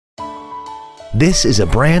This is a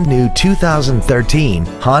brand new 2013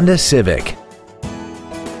 Honda Civic.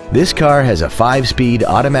 This car has a 5-speed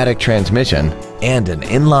automatic transmission and an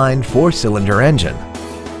inline 4-cylinder engine.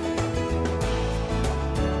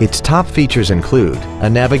 Its top features include a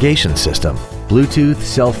navigation system, Bluetooth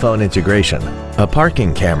cell phone integration, a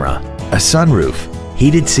parking camera, a sunroof,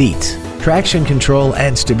 heated seats, traction control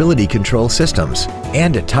and stability control systems,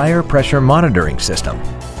 and a tire pressure monitoring system.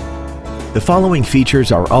 The following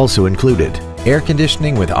features are also included: air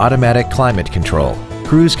conditioning with automatic climate control,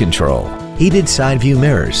 cruise control, heated side view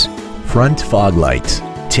mirrors, front fog lights,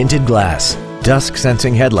 tinted glass, dusk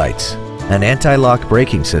sensing headlights, an anti-lock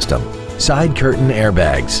braking system, side curtain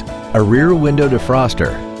airbags, a rear window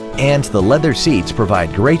defroster, and the leather seats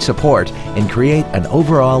provide great support and create an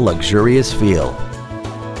overall luxurious feel.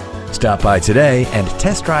 Stop by today and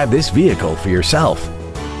test drive this vehicle for yourself.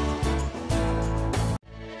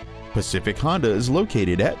 Pacific Honda is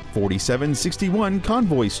located at 4761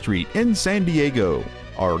 Convoy Street in San Diego.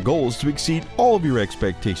 Our goal is to exceed all of your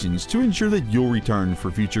expectations to ensure that you'll return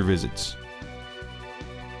for future visits.